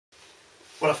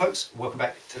Well folks, welcome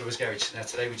back to Delboy's Garage. Now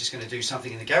today we're just going to do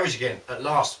something in the garage again, at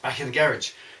last, back in the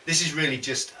garage. This is really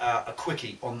just a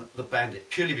quickie on the Bandit,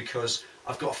 purely because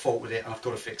I've got a fault with it and I've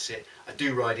got to fix it. I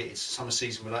do ride it, it's summer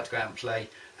season, we like to go out and play,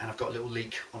 and I've got a little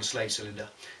leak on a slave cylinder.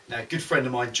 Now a good friend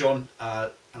of mine, John,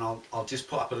 and I'll just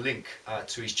put up a link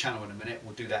to his channel in a minute,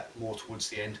 we'll do that more towards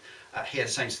the end. He had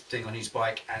the same thing on his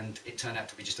bike and it turned out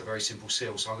to be just a very simple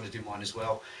seal, so I'm going to do mine as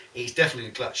well. It's definitely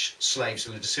the clutch slave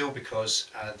cylinder seal because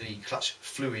the clutch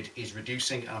fluid is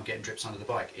reducing and I'm getting drips under the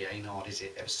bike. It ain't hard, is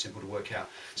it? Ever so simple to work out.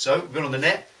 So we've been on the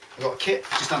net, I've got a kit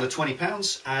just under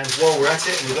 £20, and while we're at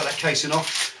it and we've got that casing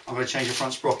off, I'm going to change the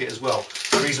front sprocket as well.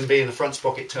 The reason being the front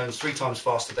sprocket turns 3 times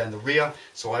faster than the rear,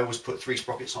 so I always put 3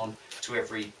 sprockets on to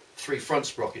every 3 front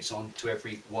sprockets on to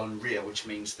every 1 rear, which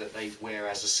means that they wear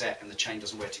as a set and the chain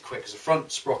doesn't wear too quick, because the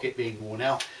front sprocket being worn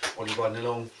out while you're riding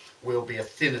along will be a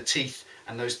thinner teeth,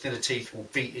 and those thinner teeth will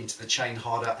beat into the chain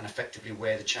harder and effectively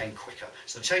wear the chain quicker.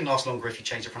 So the chain lasts longer if you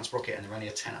change the front sprocket, and they're only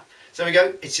a tenner. So there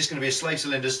we go, it's just going to be a slave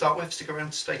cylinder to start with. Stick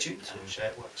around, stay tuned, and we'll show how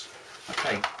it works.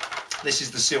 Okay, this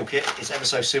is the seal kit. It's ever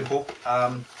so simple.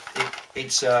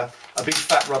 It's a big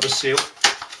fat rubber seal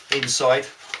inside.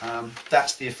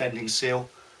 That's the offending seal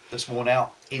that's worn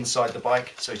out inside the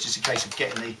bike, so it's just a case of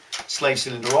getting the slave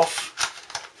cylinder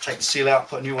off, take the seal out,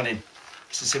 put a new one in.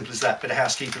 It's as simple as that. Bit of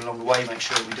housekeeping along the way, make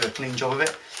sure that we do a clean job of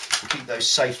it. We'll keep those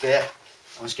safe there.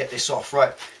 Let's get this off.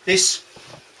 Right, this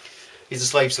is the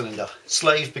slave cylinder.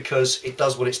 Slave because it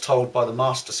does what it's told by the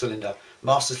master cylinder.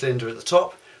 Master cylinder at the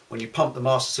top. When you pump the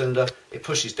master cylinder, it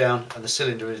pushes down and the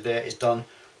cylinder is there, is done,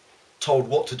 told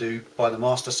what to do by the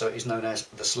master, so it is known as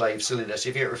the slave cylinder. So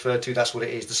if you get referred to, that's what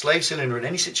it is. The slave cylinder in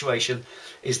any situation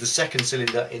is the second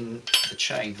cylinder in the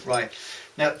chain. Right,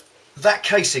 now that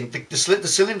casing, the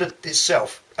cylinder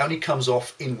itself only comes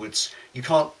off inwards. You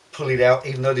can't pull it out,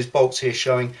 even though there's bolts here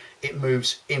showing it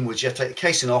moves inwards. You have to take the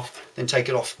casing off, then take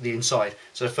it off the inside.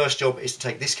 So the first job is to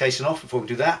take this casing off. Before we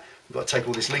do that, we've got to take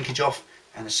all this linkage off,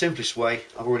 and the simplest way,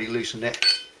 I've already loosened it,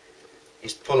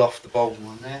 is to pull off the bolt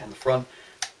one there on the front.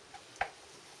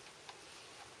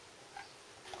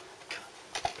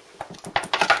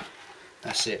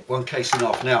 That's it, one casing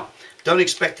off. Now, don't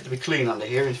expect it to be clean under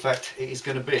here. In fact, it is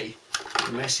going to be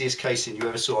the messiest casing you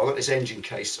ever saw. I've got this engine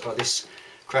case, or this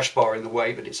crash bar in the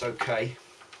way, but it's okay.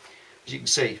 As you can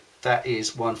see, that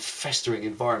is one festering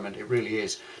environment, it really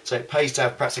is. So it pays to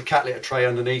have perhaps a cat litter tray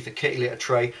underneath, a kitty litter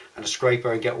tray, and a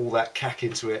scraper, and get all that cack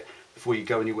into it before you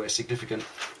go anywhere significant.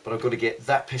 But I've got to get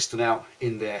that piston out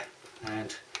in there,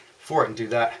 and before I can do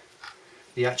that,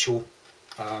 the actual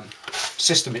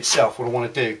system itself, what I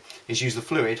want to do is use the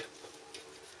fluid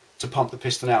to pump the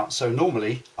piston out. So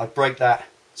normally I'd break that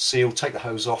seal, take the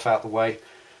hose off out the way,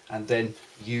 and then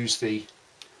use the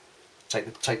take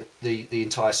the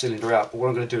entire cylinder out. But what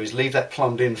I'm going to do is leave that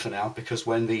plumbed in for now, because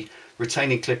when the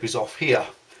retaining clip is off here,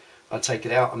 I take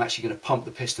it out, I'm actually going to pump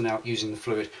the piston out using the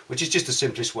fluid, which is just the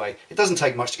simplest way. It doesn't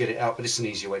take much to get it out, but it's an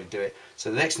easier way to do it. So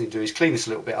the next thing to do is clean this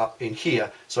a little bit up in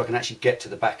here so I can actually get to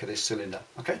the back of this cylinder.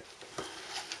 Okay?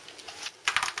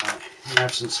 In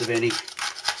absence of any,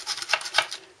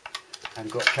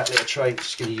 I've got a cat litter tray, I'm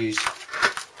just going to use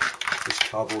this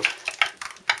cardboard.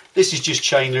 This is just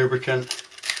chain lubricant,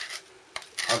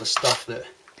 other stuff that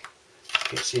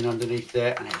gets in underneath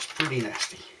there, and it's pretty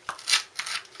nasty.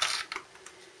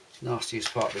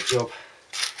 Nastiest part of the job.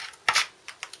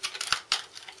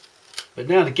 But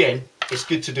now and again, it's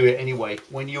good to do it anyway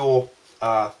when you're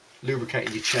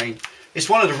lubricating your chain. It's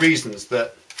one of the reasons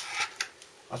that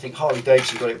I think Harley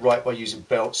Davidson got it right by using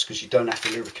belts, because you don't have to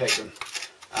lubricate them.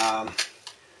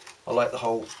 I like the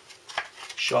whole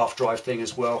shaft drive thing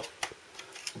as well.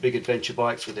 The big adventure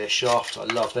bikes with their shafts, I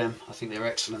love them. I think they're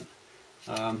excellent.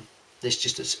 It's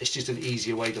just an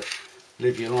easier way to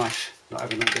live your life, not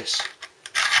having all this.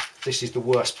 This is the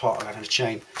worst part of having a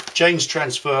chain. Chains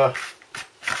transfer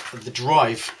the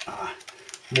drive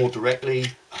more directly.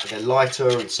 They're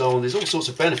lighter and so on. There's all sorts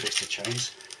of benefits to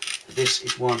chains. This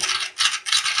is one.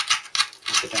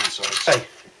 The downside. Okay,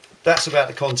 that's about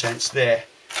the contents there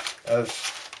of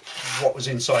what was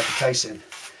inside the casing.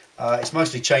 It's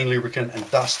mostly chain lubricant and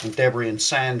dust and debris and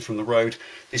sand from the road.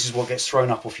 This is what gets thrown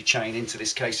up off your chain into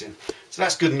this casing. So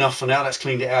that's good enough for now. That's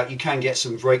cleaned it out. You can get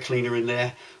some brake cleaner in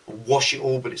there and wash it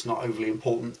all, but it's not overly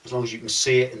important as long as you can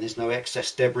see it and there's no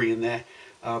excess debris in there.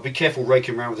 Be careful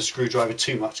raking around with a screwdriver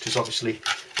too much, because obviously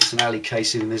it's an alley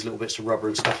casing and there's little bits of rubber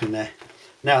and stuff in there.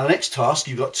 Now the next task,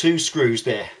 you've got 2 screws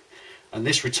there, and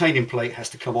this retaining plate has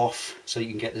to come off so you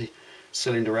can get the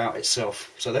cylinder out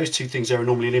itself. So those 2 things there are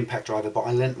normally an impact driver, but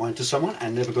I lent mine to someone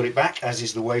and never got it back, as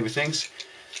is the way with things.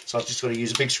 So I've just got to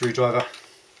use a big screwdriver,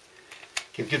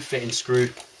 give a good fitting screw,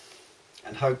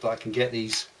 and hope that I can get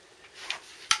these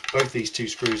both these two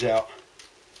screws out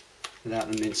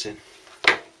without them mincing.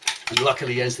 And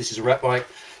luckily, as this is a rat bike,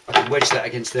 I can wedge that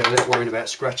against there without worrying about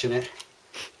scratching it.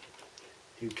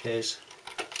 Who cares?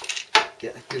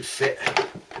 Get a good fit,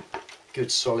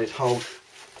 good solid hold,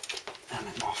 and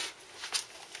then off.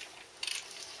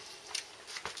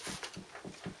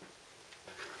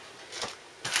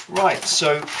 Right,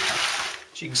 so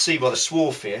as you can see by the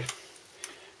swarf here,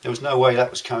 there was no way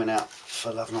that was coming out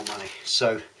for love nor money.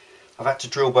 So I've had to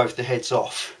drill both the heads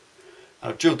off.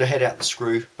 I've drilled the head out the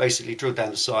screw, basically drilled down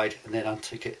the side, and then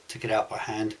took it out by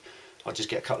hand. I'll just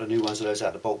get a couple of new ones of those out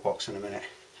of the bolt box in a minute.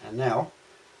 And now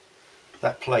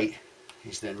that plate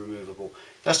is then removable.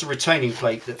 That's the retaining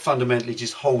plate that fundamentally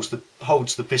just holds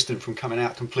the piston from coming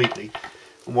out completely.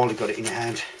 And while you've got it in your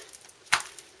hand,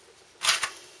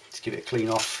 just give it a clean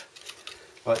off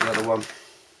like the other one.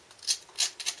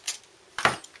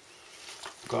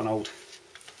 I've got an old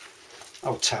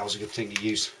towel's a good thing to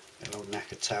use. An old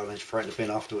knackered towel and throw it in the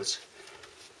bin afterwards.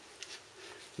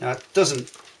 Now it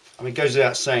doesn't, I mean, it goes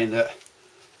without saying that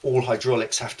all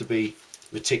hydraulics have to be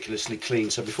meticulously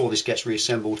cleaned. So before this gets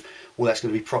reassembled, all that's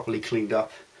going to be properly cleaned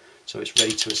up, so it's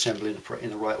ready to assemble in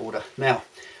the right order. Now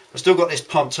I've still got this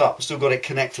pumped up. I've still got it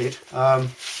connected. Going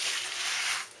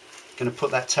to put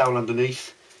that towel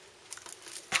underneath,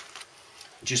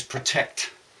 just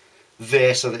protect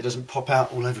there so that it doesn't pop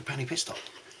out all over Penny Pit Stop.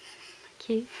 Thank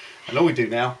you. And all we do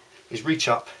now is reach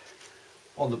up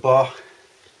on the bar,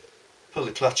 pull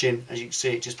the clutch in. As you can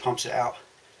see, it just pumps it out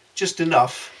just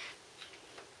enough.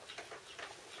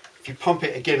 If you pump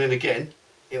it again and again,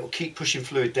 it will keep pushing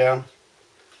fluid down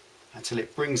until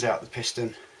it brings out the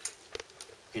piston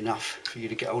enough for you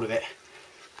to get hold of it.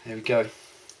 There we go.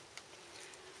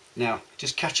 Now,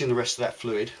 just catching the rest of that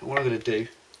fluid, what I'm going to do,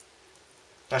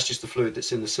 that's just the fluid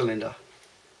that's in the cylinder.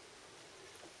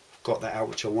 Got that out,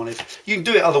 which I wanted. You can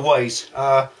do it other ways.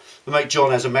 The mate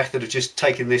John has a method of just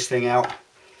taking this thing out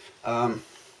and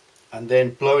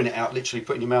then blowing it out, literally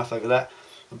putting your mouth over that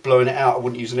and blowing it out. I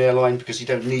wouldn't use an airline because you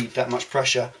don't need that much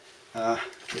pressure. Get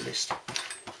this.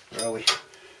 Where are we?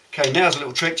 Okay, now's a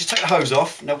little trick. Just take the hose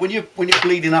off. Now when you're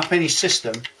bleeding up any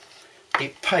system,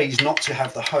 it pays not to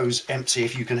have the hose empty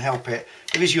if you can help it.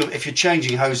 If you're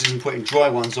changing hoses and putting dry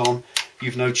ones on,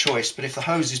 you've no choice. But if the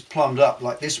hose is plumbed up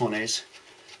like this one is,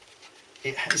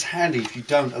 it is handy if you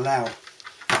don't allow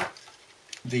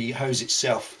the hose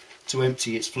itself to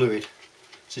empty its fluid.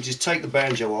 So just take the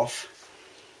banjo off,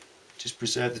 just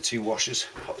preserve the two washers,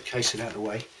 pop the casing out of the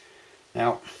way.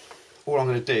 Now all I'm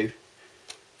going to do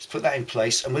is put that in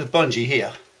place, and with a bungee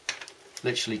here,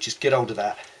 literally just get hold of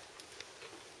that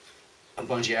and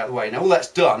bungee it out of the way. Now all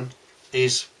that's done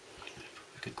is,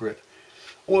 good grip,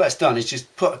 all that's done is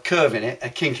just put a curve in it, a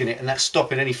kink in it, and that's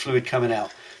stopping any fluid coming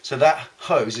out. So that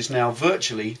hose is now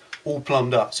virtually all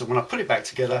plumbed up. So when I put it back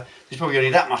together, there's probably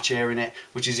only that much air in it,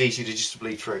 which is easy to just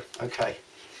bleed through. Okay.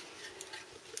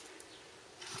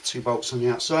 2 bolts on the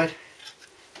outside.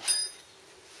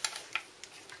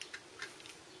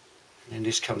 And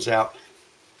this comes out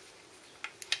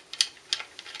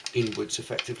inwards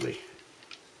effectively.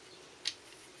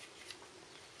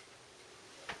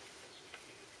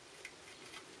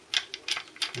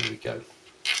 There we go.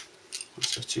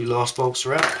 Once the 2 last bolts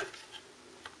are out,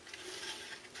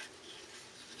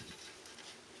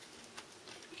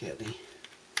 get the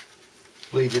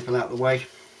bleed nipple out of the way,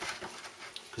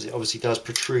 because it obviously does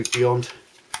protrude beyond.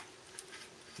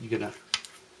 You're going to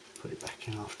put it back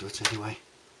in afterwards anyway.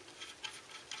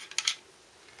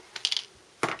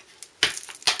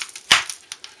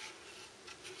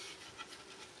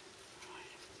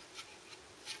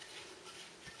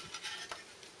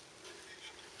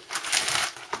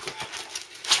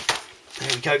 There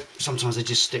we go. Sometimes they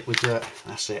just stick with dirt.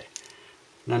 That's it.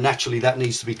 Now naturally that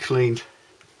needs to be cleaned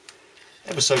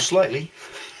ever so slightly.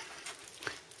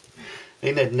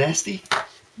 Ain't that nasty?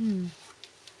 Mm.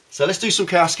 So let's do some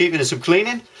housekeeping and some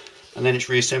cleaning, and then it's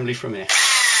reassembly from here.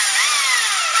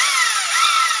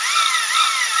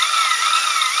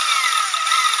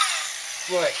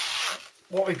 Right,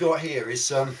 what we've got here is,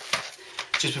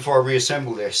 just before I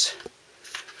reassemble this,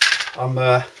 I'm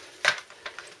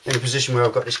in a position where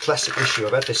I've got this classic issue.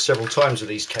 I've had this several times with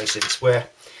these casings, where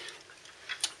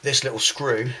this little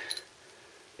screw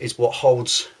is what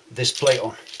holds this plate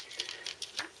on.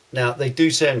 Now they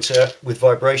do tend to, with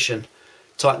vibration,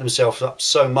 tighten themselves up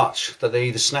so much that they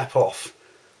either snap off,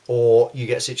 or you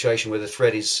get a situation where the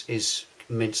thread is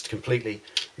minced completely.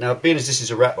 Now being as this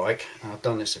is a rat bike, and I've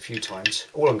done this a few times,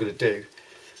 all I'm going to do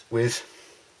with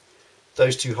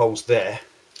those 2 holes there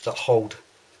that hold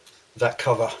that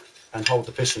cover and hold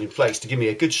the piston in place to give me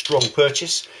a good strong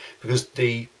purchase, because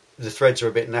the threads are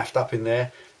a bit naffed up in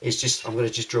there, is just, I'm going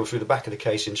to just drill through the back of the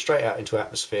casing straight out into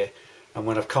atmosphere, and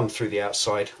when I've come through the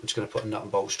outside, I'm just going to put a nut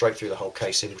and bolt straight through the whole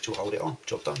casing, which will hold it on.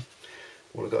 Job done.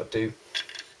 All I've got to do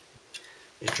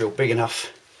is drill big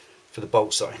enough for the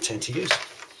bolts that I intend to use.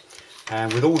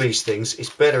 And with all these things, it's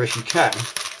better if you can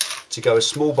to go a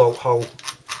small bolt hole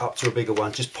up to a bigger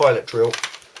one. Just pilot drill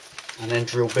and then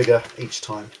drill bigger each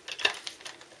time.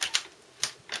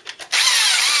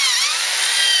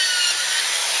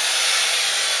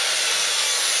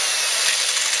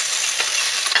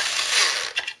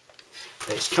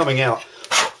 It's coming out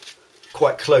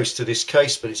quite close to this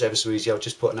case, but it's ever so easy. I'll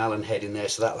just put an Allen head in there,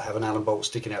 so that'll have an Allen bolt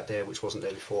sticking out there, which wasn't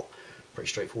there before. Pretty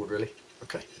straightforward, really.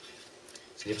 Okay,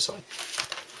 to the other side.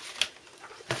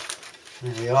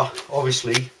 There we are.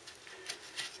 Obviously,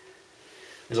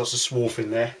 there's lots of swarf in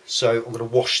there, so I'm going to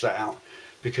wash that out,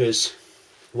 because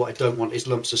what I don't want is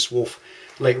lumps of swarf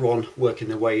later on working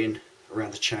their way in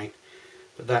around the chain.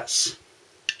 But that's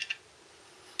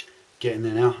getting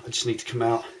there now. I just need to come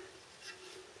out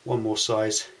one more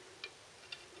size,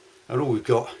 and all we've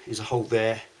got is a hole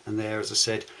there and there, as I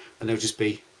said, and there'll just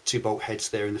be 2 bolt heads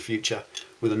there in the future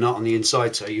with a nut on the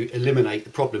inside, so you eliminate the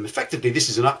problem. Effectively, this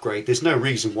is an upgrade. There's no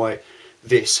reason why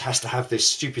this has to have this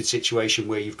stupid situation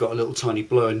where you've got a little tiny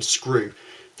blown screw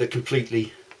that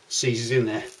completely seizes in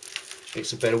there.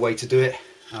 It's a better way to do it.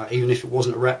 Even if it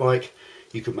wasn't a rat bike,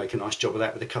 you could make a nice job of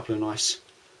that with a couple of nice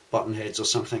button heads or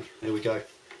something. There we go.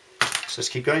 So let's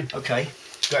keep going. Okay,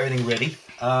 got everything ready.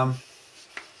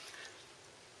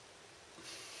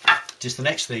 Just the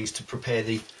next thing is to prepare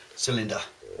the cylinder,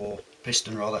 or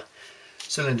piston rather.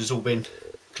 Cylinder's all been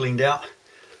cleaned out,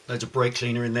 loads of brake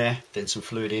cleaner in there, then some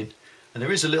fluid in, and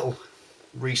there is a little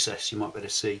recess you might better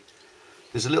see.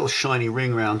 There's a little shiny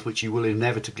ring round which you will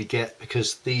inevitably get,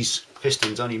 because these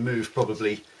pistons only move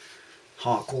probably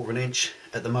quarter of an inch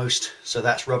at the most, so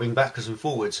that's rubbing backwards and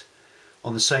forwards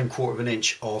on the same quarter of an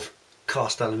inch of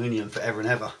cast aluminium forever and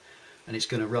ever, and it's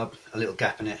going to rub a little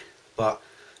gap in it. But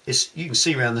it's, you can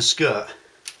see around the skirt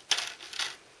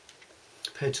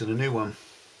compared to the new one,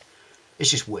 it's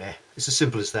just wear. It's as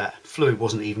simple as that. Fluid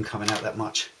wasn't even coming out that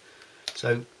much,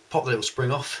 so pop the little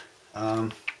spring off.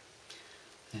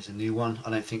 There's a new one. I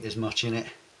don't think there's much in it.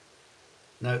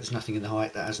 No, there's nothing in the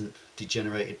height. That hasn't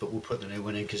degenerated, but we'll put the new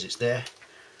one in because it's there.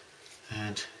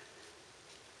 And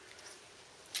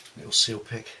little seal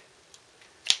pick,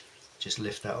 just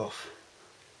lift that off,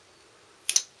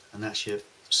 and that's your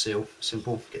seal.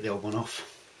 Simple. Get the old one off,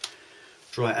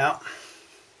 dry it out.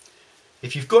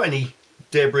 If you've got any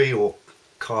debris or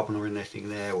carbon or anything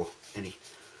there, or any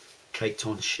caked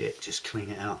on shit, just clean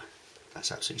it out.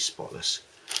 That's absolutely spotless.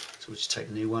 So we'll just take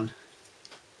the new one,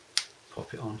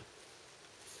 pop it on,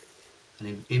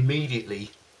 and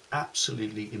immediately,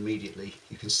 absolutely immediately,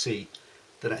 you can see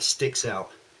that that sticks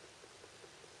out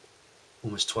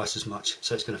almost twice as much,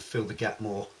 so it's going to fill the gap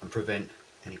more and prevent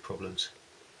any problems.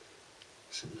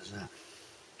 Simple as that.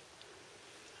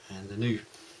 And the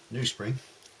new spring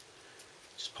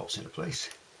just pops into place.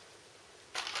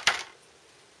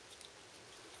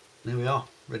 There we are,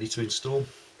 ready to install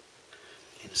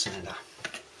in the cylinder.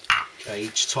 Okay,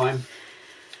 each time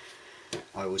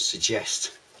I would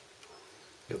suggest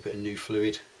a little bit of new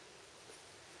fluid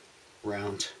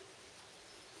round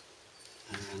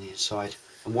and around the inside,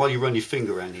 and while you run your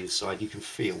finger around the inside, you can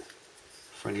feel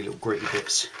for any little gritty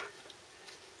bits,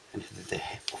 and if they're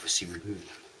there, obviously remove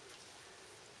them.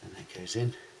 And that goes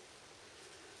in.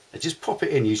 Now just pop it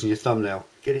in using your thumbnail,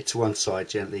 get it to one side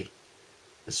gently,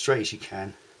 as straight as you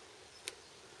can.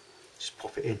 Just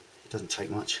pop it in, it doesn't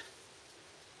take much.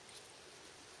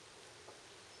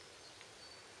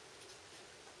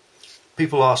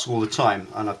 People ask all the time,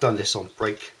 and I've done this on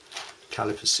brake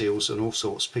caliper seals and all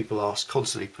sorts, people ask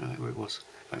constantly, where it was,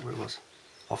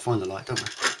 I'll find the light, don't I?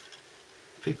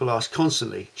 People ask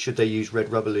constantly, should they use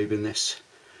red rubber lube in this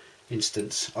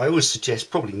instance? I always suggest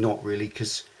probably not really,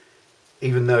 because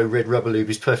even though red rubber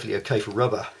lube is perfectly okay for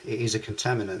rubber, it is a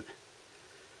contaminant,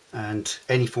 and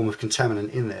any form of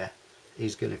contaminant in there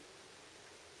is going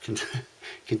to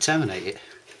contaminate it.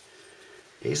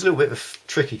 It is a little bit of a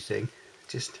tricky thing.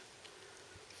 Just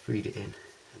feed it in.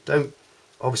 Don't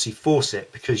obviously force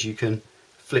it, because you can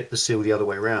flip the seal the other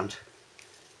way around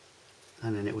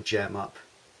and then it will jam up.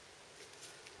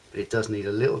 But it does need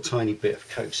a little tiny bit of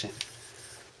coaxing.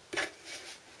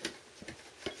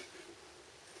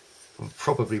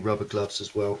 Probably rubber gloves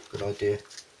as well, good idea.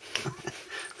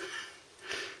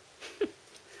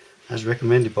 As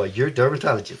recommended by your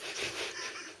dermatologist.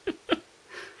 Okay.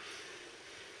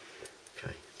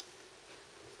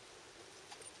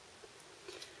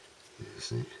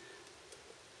 That's it.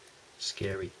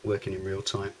 Scary, working in real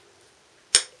time.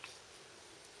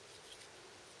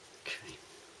 Okay.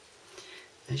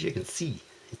 As you can see,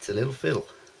 it's a little fiddle.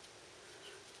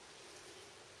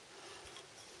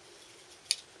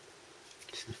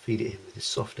 Just going to feed it in with a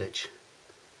soft edge.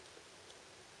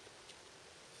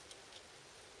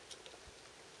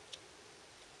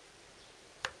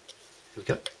 Here we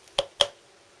go.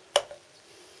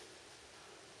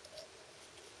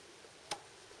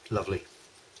 Lovely.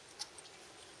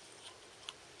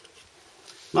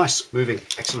 Nice, moving,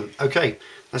 excellent. Okay,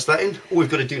 that's that in. All we've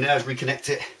got to do now is reconnect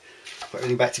it, put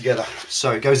everything back together.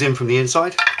 So it goes in from the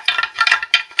inside,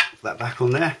 put that back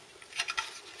on there.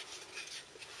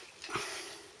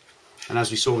 And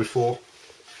as we saw before,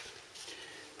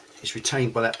 it's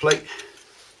retained by that plate.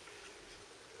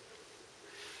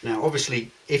 Now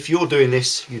obviously, if you're doing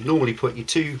this, you'd normally put your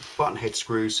 2 button head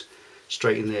screws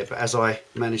straight in there, but as I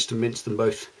managed to mince them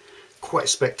both quite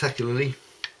spectacularly,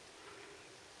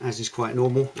 as is quite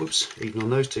normal, whoops, even on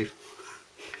those 2,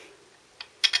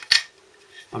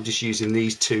 I'm just using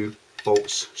these 2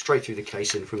 bolts straight through the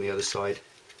casing from the other side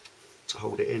to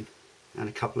hold it in, and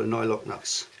a couple of nylock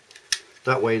nuts.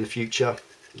 That way in the future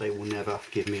they will never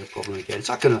give me a problem again. It's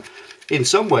like in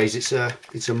some ways it's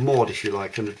a mod, if you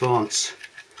like, an advance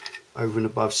over and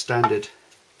above standard.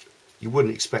 You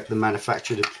wouldn't expect the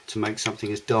manufacturer to make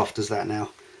something as daft as that now.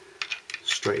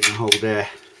 Straighten the hole there.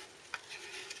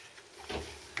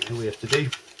 And all we have to do,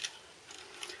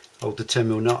 hold the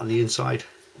 10mm nut on the inside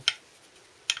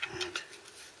and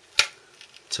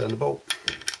turn the bolt.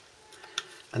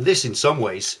 And this in some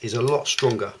ways is a lot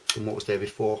stronger than what was there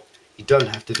before. You don't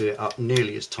have to do it up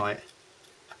nearly as tight,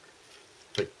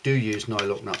 but do use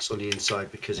nylock nuts on the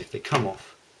inside, because if they come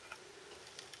off,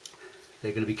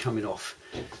 they're going to be coming off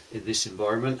in this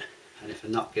environment, and if a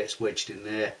nut gets wedged in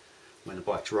there when the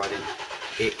bike's riding,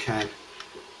 it can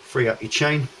free up your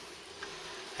chain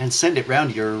and send it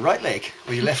round your right leg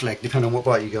or your left leg, depending on what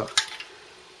bike you got.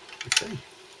 Okay.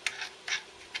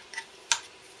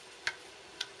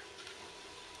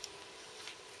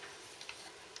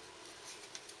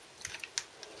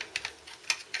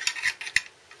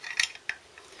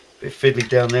 Bit fiddly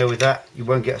down there with that, you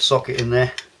won't get a socket in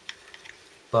there,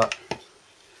 but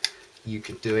you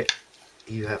can do it,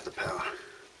 you have the power.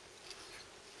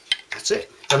 That's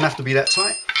it, doesn't have to be that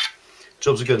tight,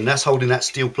 jobs are good, and that's holding that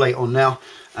steel plate on now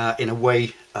in a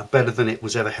way better than it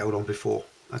was ever held on before.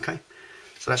 Okay,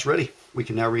 so that's ready, we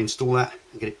can now reinstall that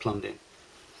and get it plumbed in.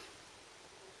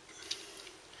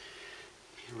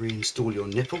 Reinstall your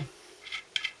nipple.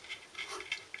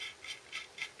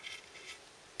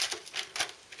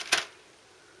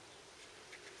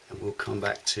 And we'll come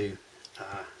back to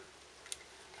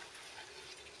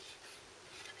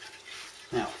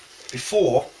now,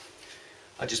 before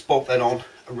I just bolt that on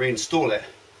and reinstall it,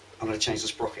 I'm going to change the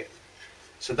sprocket.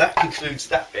 So that concludes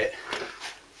that bit.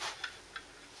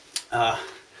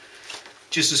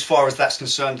 Just as far as that's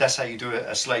concerned, that's how you do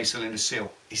a slave cylinder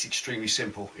seal. It's extremely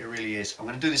simple, it really is. I'm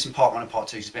going to do this in part 1 and part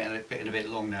 2, it's a bit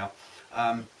long now.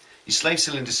 Your slave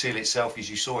cylinder seal itself, as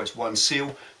you saw, it's one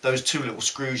seal. Those 2 little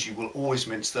screws, you will always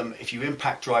mince them. If you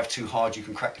impact drive too hard, you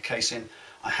can crack the casing.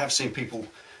 I have seen people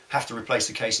have to replace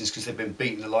the casings because they've been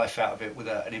beating the life out of it with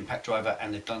an impact driver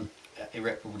and they've done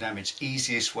irreparable damage.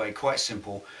 Easiest way, quite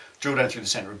simple, drill down through the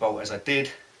centre of the bolt as I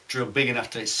did, drill big enough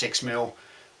till it's 6mm,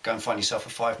 go and find yourself a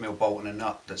 5mm bolt and a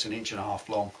nut that's 1.5 inches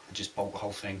long, and just bolt the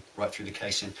whole thing right through the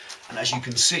casing. And as you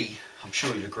can see, I'm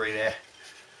sure you'll agree there,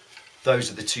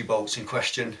 those are the 2 bolts in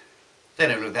question. They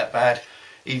don't look that bad.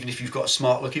 Even if you've got a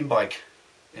smart looking bike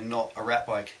and not a rat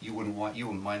bike, you wouldn't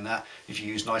mind that. If you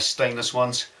use nice stainless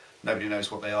ones, nobody knows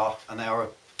what they are, and they are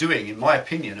doing, in my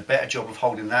opinion, a better job of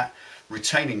holding that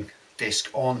retaining disc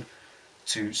on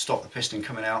to stop the piston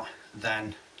coming out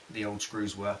than the old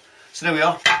screws were. So there we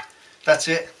are, that's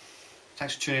it.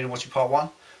 Thanks for tuning in and watching part 1.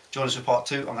 Join us for part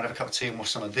 2. I'm going to have a cup of tea and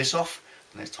wash some of this off,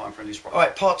 and it's time for a new sprocket.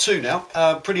 Alright, part 2 now.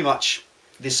 Pretty much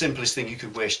the simplest thing you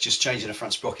could wish, just changing the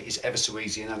front sprocket, is ever so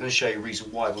easy, and I'm going to show you a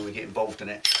reason why when we get involved in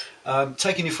it.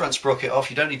 Taking your front sprocket off,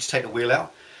 you don't need to take the wheel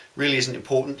out, really isn't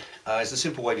important. It's a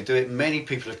simple way to do it. Many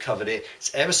people have covered it.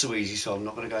 It's ever so easy, so I'm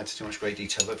not going to go into too much great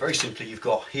detail, but very simply, you've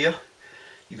got here,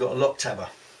 you've got a lock tabber,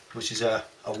 which is a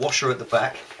washer at the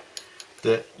back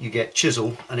that you get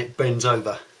chisel and it bends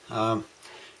over.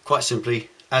 Quite simply,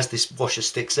 as this washer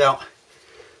sticks out,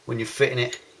 when you're fitting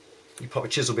it, you pop a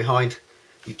chisel behind,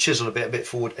 you chisel a bit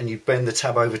forward, and you bend the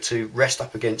tab over to rest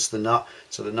up against the nut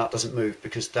so the nut doesn't move,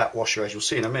 because that washer, as you'll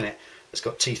see in a minute, has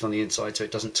got teeth on the inside so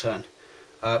it doesn't turn.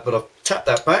 But I've tapped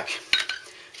that back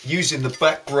using the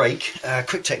back brake.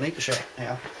 Quick technique to show you.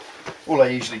 Yeah. All I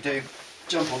usually do,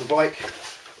 jump on the bike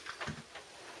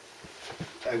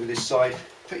over this side,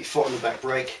 put your foot on the back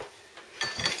brake,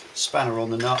 spanner on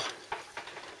the nut,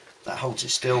 that holds it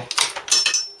still,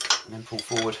 and then pull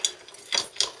forward.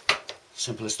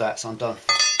 Simple as that, it's undone.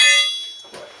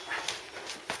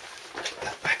 Put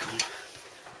that back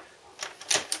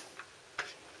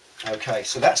on. Okay,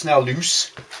 so that's now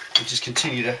loose. We'll just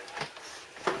continue to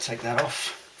take that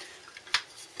off.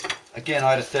 Again, I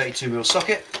had a 32mm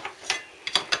socket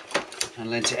and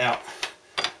lent it out.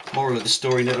 Moral of the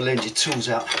story, never lend your tools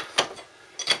out.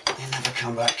 They never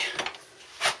come back.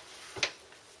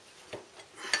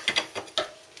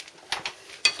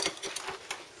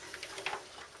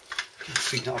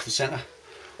 Feeding that off the centre.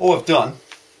 All I've done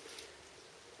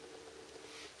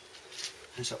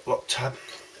is that block tab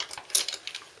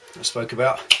I spoke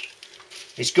about.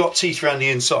 It's got teeth around the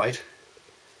inside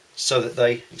so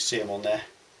that you see them on there,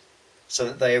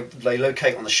 so that they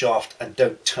locate on the shaft and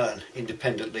don't turn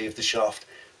independently of the shaft,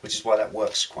 which is why that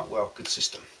works quite well. Good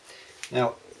system.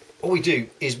 Now all we do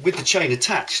is, with the chain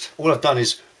attached, all I've done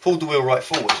is pulled the wheel right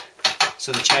forward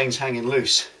so the chain's hanging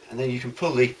loose, and then you can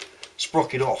pull the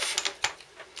sprocket off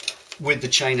with the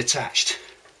chain attached.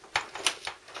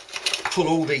 Pull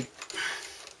all the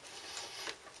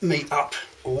meat up,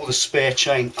 or the spare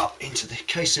chain up into the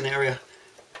casing area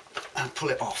and pull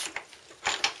it off,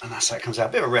 and that's how it comes out.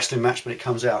 A bit of a wrestling match, but it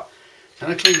comes out. I'm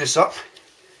going to clean this up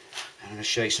and I'm going to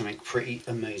show you something pretty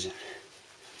amazing.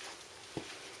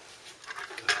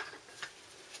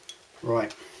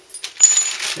 Right,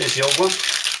 here's the old one,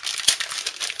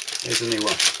 here's the new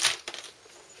one.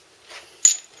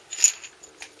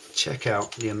 Check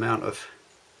out the amount of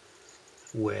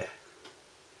wear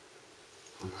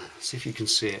on that. See if you can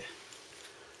see it.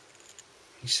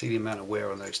 You see the amount of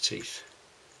wear on those teeth.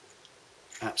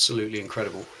 Absolutely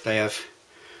incredible. They have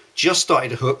just started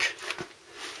to hook.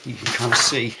 You can kind of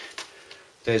see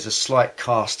there's a slight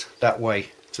cast that way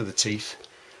to the teeth,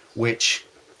 which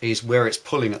is where it's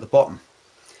pulling at the bottom.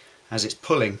 As it's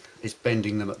pulling, it's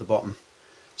bending them at the bottom,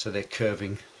 so they're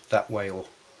curving that way, or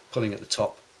pulling at the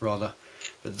top rather.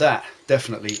 But that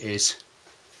definitely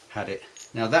had it.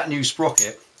 Now that new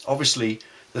sprocket, obviously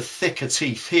the thicker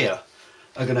teeth here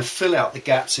are going to fill out the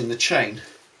gaps in the chain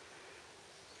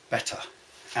better.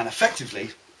 And effectively,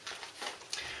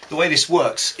 the way this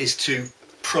works is to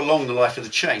prolong the life of the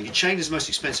chain. Your chain is the most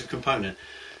expensive component.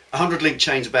 A 100 link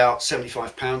chain's about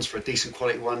 £75 for a decent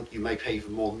quality one. You may pay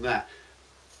even more than that.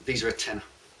 These are a tenner,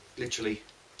 literally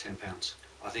 £10.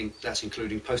 I think that's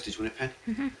including postage, wouldn't it,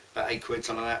 Pen? About £8,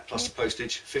 something like that, plus the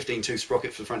postage. 15 tooth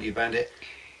sprocket for the front of your Bandit.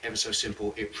 Ever so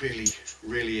simple. It really,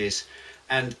 really is.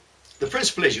 And the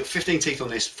principle is, you've got 15 teeth on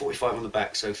this, 45 on the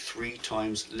back, so 3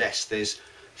 times less. There's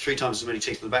 3 times as many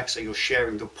teeth on the back, so you're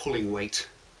sharing the pulling weight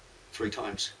 3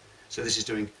 times. So this is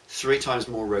doing 3 times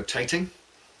more rotating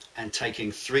and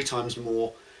taking 3 times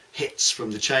more hits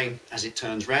from the chain as it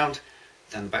turns round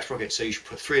than the back sprocket. So you should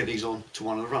put 3 of these on to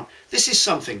 1 on the front. This is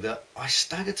something that I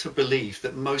stagger to believe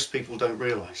that most people don't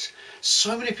realise.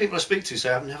 So many people I speak to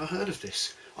say, I've never heard of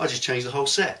this. I just changed the whole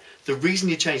set. The reason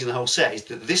you're changing the whole set is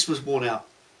that this was worn out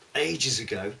ages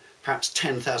ago, perhaps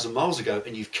 10,000 miles ago,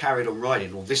 and you've carried on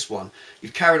riding, or this one,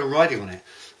 you've carried on riding on it.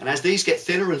 And as these get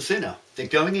thinner and thinner, they're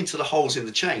going into the holes in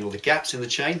the chain, or the gaps in the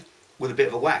chain, with a bit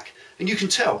of a whack. And you can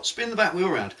tell, spin the back wheel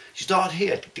around, you start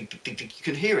here, tick, tick, tick, tick, you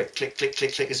can hear it, click, click,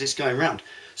 click, click, as it's going round.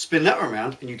 Spin that one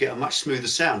around and you get a much smoother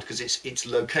sound, because it's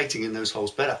locating in those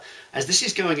holes better. As this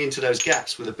is going into those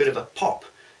gaps with a bit of a pop,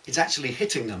 it's actually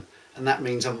hitting them, and that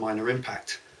means a minor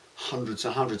impact. Hundreds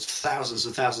and hundreds, thousands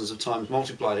and thousands of times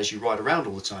multiplied as you ride around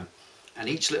all the time. And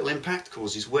each little impact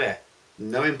causes wear.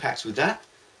 No impacts with that,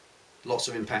 lots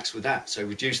of impacts with that. So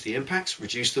reduce the impacts,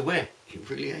 reduce the wear. It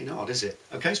really ain't hard, is it?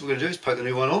 Okay, so what we're going to do is poke the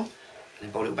new one on and then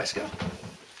bolt it back together.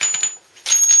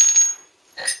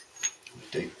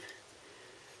 Do.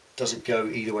 Doesn't go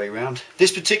either way around.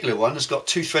 This particular one has got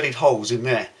 2 threaded holes in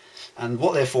there, and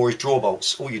what they're for is draw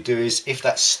bolts. All you do is, if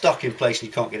that's stuck in place and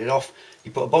you can't get it off, you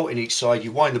put a bolt in each side,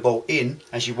 you wind the bolt in.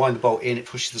 As you wind the bolt in, it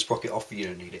pushes the sprocket off, but you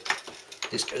don't need it.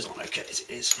 This goes on okay as it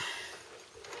is.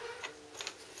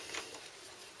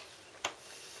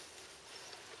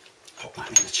 Pop that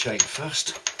in the chain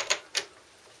first.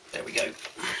 There we go.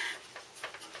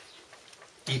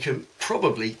 You can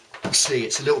probably see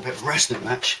it's a little bit of a wrestling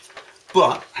match,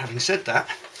 but having said that,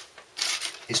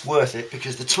 it's worth it,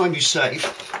 because the time you save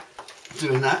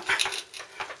doing that,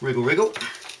 wriggle wriggle,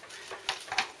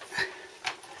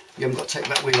 you haven't got to take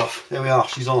that wheel off. There we are,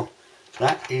 she's on.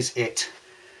 That is it.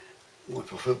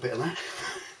 Wipe off a bit of that.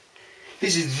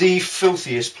 This is the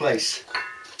filthiest place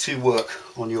to work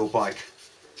on your bike.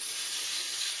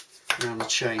 Around the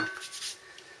chain.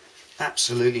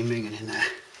 Absolutely minging in there.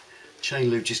 Chain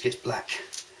lube just gets black.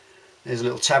 There's a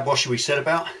little tab washer we said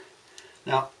about.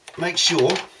 Now make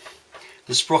sure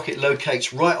the sprocket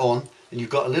locates right on, and you've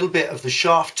got a little bit of the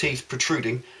shaft teeth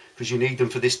protruding because you need them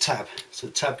for this tab. So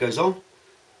the tab goes on,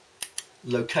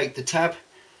 locate the tab,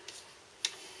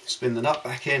 spin the nut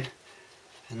back in,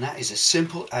 and that is as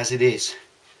simple as it is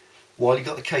while you've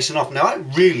got the casing off. Now I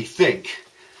really think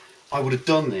I would have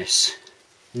done this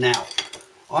now.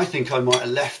 I think I might have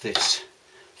left this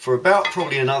for about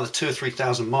probably another 2,000 or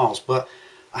 3,000 miles, but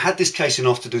I had this casing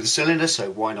off to do the cylinder, so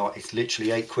why not? It's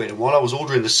literally £8. And while I was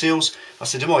ordering the seals, I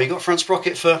said, Delboy, you got a front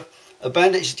sprocket for a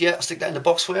Bandit? He said, yeah, I'll stick that in the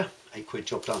box for you. £8,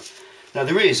 job done. Now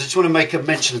there is, I just want to make a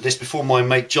mention of this before my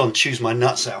mate John chews my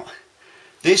nuts out.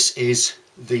 This is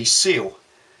the seal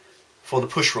for the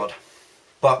push rod,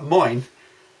 but mine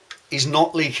is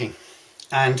not leaking.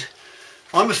 And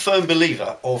I'm a firm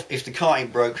believer of if the car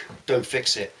ain't broke, don't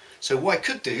fix it. So what I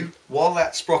could do while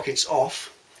that sprocket's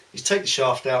off is take the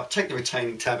shaft out, take the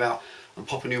retaining tab out and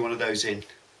pop a new one of those in.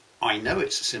 I know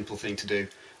it's a simple thing to do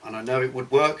and I know it would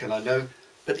work, and I know,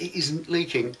 but it isn't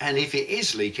leaking. And if it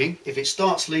is leaking, if it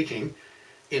starts leaking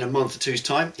in a month or two's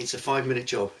time, it's a 5-minute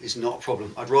job. It's not a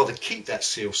problem. I'd rather keep that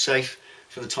seal safe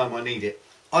for the time I need it.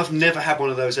 I've never had one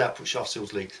of those output shaft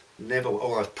seals leak. Never.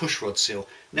 Or a push rod seal.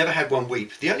 Never had one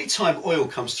weep. The only time oil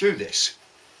comes through this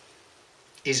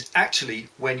is actually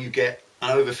when you get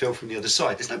an overfill from the other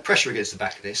side. There's no pressure against the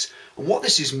back of this, and what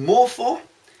this is more for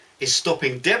is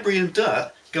stopping debris and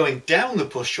dirt going down the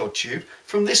push rod tube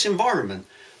from this environment.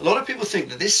 A lot of people think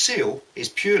that this seal is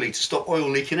purely to stop oil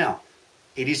leaking out.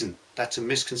 It isn't. That's a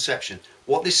misconception.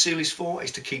 What this seal is for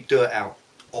is to keep dirt out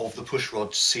of the push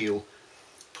rod seal,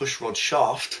 push rod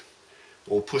shaft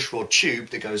or push rod tube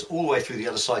that goes all the way through the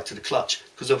other side to the clutch,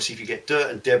 because obviously if you get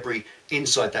dirt and debris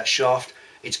inside that shaft,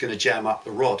 it's going to jam up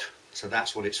the rod. So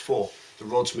that's what it's for. The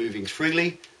rod's moving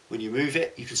freely. When you move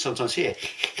it, you can sometimes hear,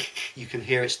 you can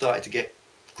hear it starting to get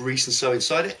grease and so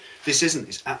inside it. This isn't.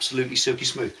 It's absolutely silky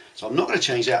smooth. So I'm not going to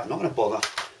change that. I'm not going to bother.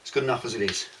 It's good enough as it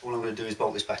is. All I'm going to do is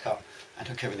bolt this back up and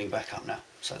hook everything back up now.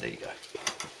 So there you go.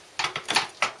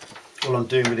 All I'm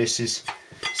doing with this is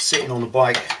sitting on the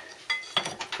bike,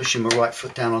 pushing my right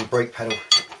foot down on the brake pedal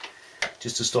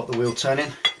just to stop the wheel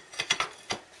turning.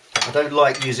 I don't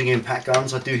like using impact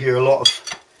guns. I do hear a lot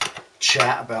of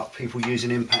chat about people using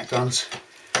impact guns,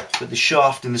 but the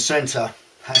shaft in the centre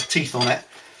has teeth on it,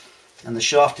 and the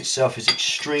shaft itself is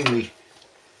extremely,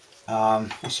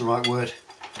 what's the right word?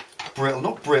 Brittle,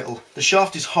 not brittle. The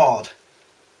shaft is hard.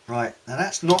 Right, now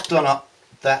that's not done up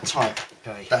that tight.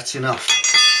 Okay. That's enough.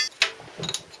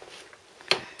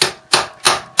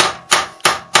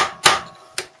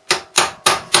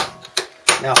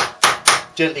 Now,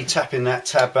 gently tapping that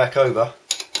tab back over,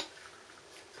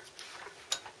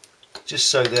 just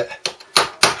so that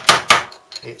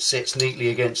it sits neatly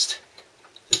against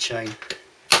the chain,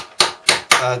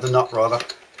 the nut rather,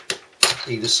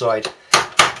 either side.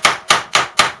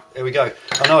 There we go.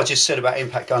 I know I just said about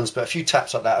impact guns, but a few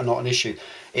taps like that are not an issue.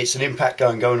 It's an impact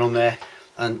gun going on there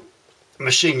and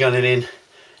machine gunning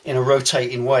in a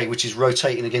rotating way, which is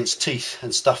rotating against teeth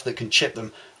and stuff that can chip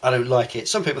them. I don't like it.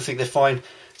 Some people think they're fine.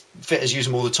 Fitters use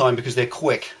them all the time because they're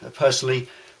quick. Personally,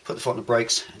 put the foot on the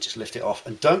brakes and just lift it off.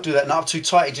 And don't do that nut up too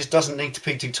tight. It just doesn't need to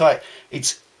be too tight.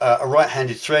 It's a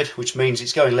right-handed thread, which means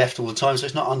it's going left all the time, so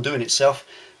it's not undoing itself.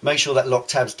 Make sure that lock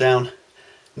tab's down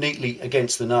neatly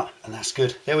against the nut, and that's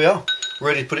good. There we are. We're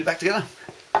ready to put it back together.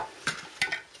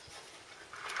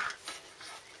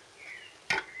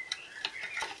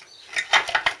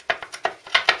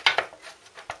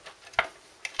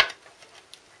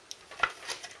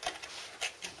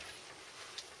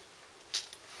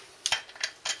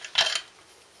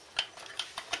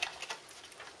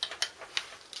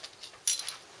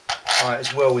 Alright,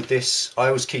 as well with this, I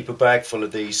always keep a bag full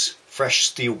of these fresh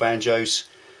steel banjos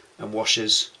and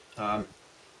washers,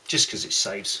 just because it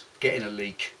saves getting a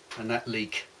leak, and that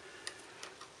leak,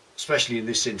 especially in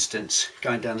this instance,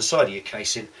 going down the side of your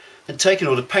casing and taking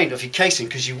all the paint off your casing,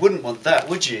 because you wouldn't want that,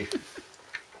 would you?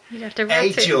 You'd have to rat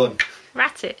it. John,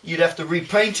 rat it. You'd have to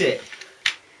repaint it.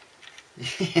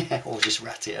 Yeah, or just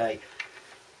rat it, eh?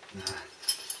 No.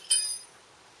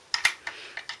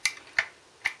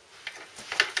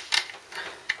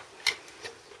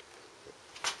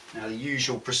 Now the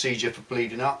usual procedure for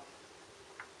bleeding up.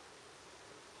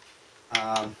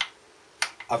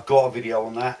 I've got a video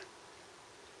on that,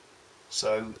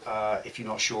 so if you're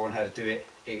not sure on how to do it,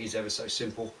 it is ever so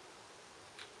simple.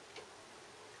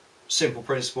 Simple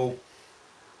principle.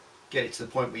 Get it to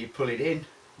the point where you pull it in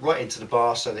right into the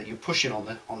bar so that you're pushing on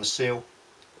the seal,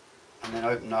 and then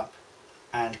open up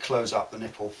and close up the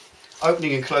nipple.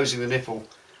 Opening and closing the nipple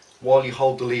while you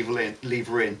hold the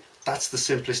lever in. That's the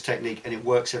simplest technique, and it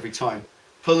works every time.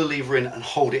 Pull the lever in and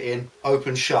hold it in,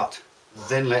 open, shut.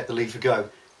 then let the lever go.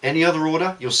 Any other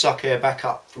order, you'll suck air back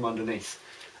up from underneath.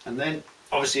 And then,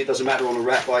 obviously it doesn't matter on a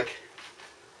rat bike,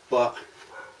 but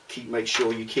make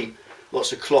sure you keep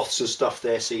lots of cloths and stuff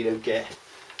there so you don't get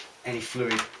any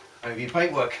fluid over your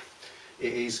paintwork.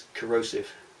 It is corrosive.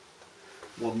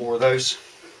 One more of those.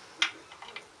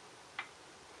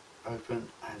 Open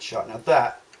and shut. Now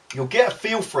that, you'll get a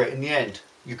feel for it in the end.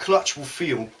 Your clutch will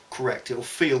feel correct. It'll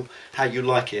feel how you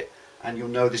like it, and you'll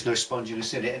know there's no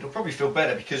sponginess in it. It'll probably feel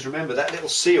better because remember that little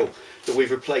seal that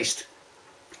we've replaced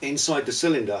inside the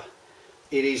cylinder,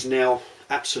 it is now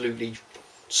absolutely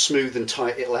smooth and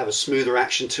tight. It'll have a smoother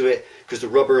action to it because the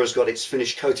rubber has got its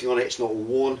finished coating on it. It's not all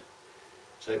worn,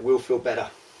 so it will feel better,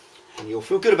 and you'll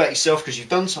feel good about yourself because you've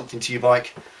done something to your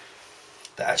bike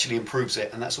that actually improves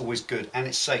it, and that's always good, and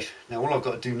it's safe. Now all I've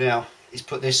got to do now is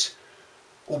put this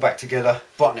all back together,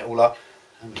 button it all up,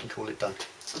 and we can call it done.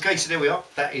 Okay, so there we are.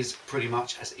 That is pretty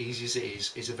much as easy as it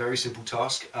is. It's a very simple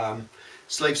task.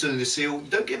 Slave cylinder seal, you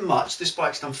don't get much. This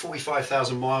bike's done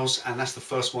 45,000 miles, and that's the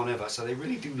first one ever, so they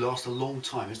really do last a long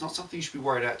time. It's not something you should be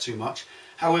worried about too much.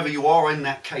 However, you are in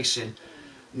that casing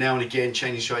now and again,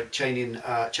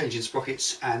 changing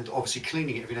sprockets, and obviously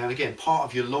cleaning it every now and again. Part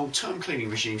of your long-term cleaning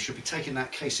regime should be taking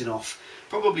that casing off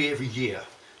probably every year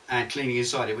and cleaning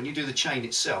inside it. When you do the chain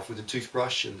itself with the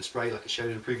toothbrush and the spray like I showed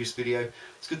in the previous video,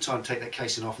 it's a good time to take that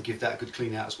casing off and give that a good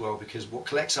clean out as well, because what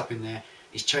collects up in there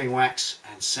is chain wax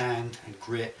and sand and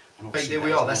grit. And there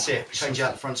we are, that's it. Change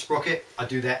out the front sprocket. I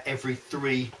do that every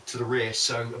 3 to the rear,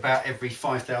 so about every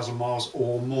 5,000 miles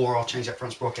or more I'll change that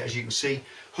front sprocket. As you can see,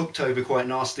 hooked over quite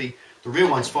nasty. The rear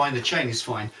one's fine, the chain is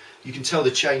fine. You can tell the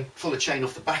chain, pull the chain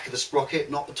off the back of the sprocket,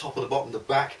 not the top or the bottom, the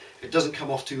back. If it doesn't come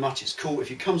off too much, it's cool.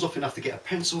 If it comes off enough to get a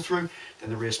pencil through,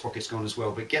 then the rear sprocket's gone as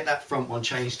well. But get that front one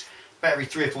changed about every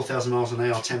 3,000 or 4,000 miles, and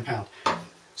they are £10.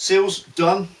 Seals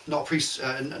done, not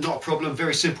a problem.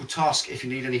 Very simple task. If you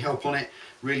need any help on it,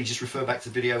 really just refer back to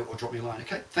the video or drop me a line.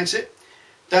 Okay, thanks it.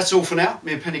 That's all for now.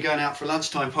 Me and Penny going out for a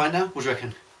lunchtime pint now. What do you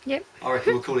reckon? Yep. I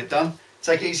reckon we'll call it done.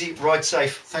 Take it easy, ride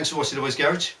safe. Thanks for watching Delboy's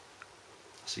Garage.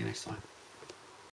 I'll see you next time.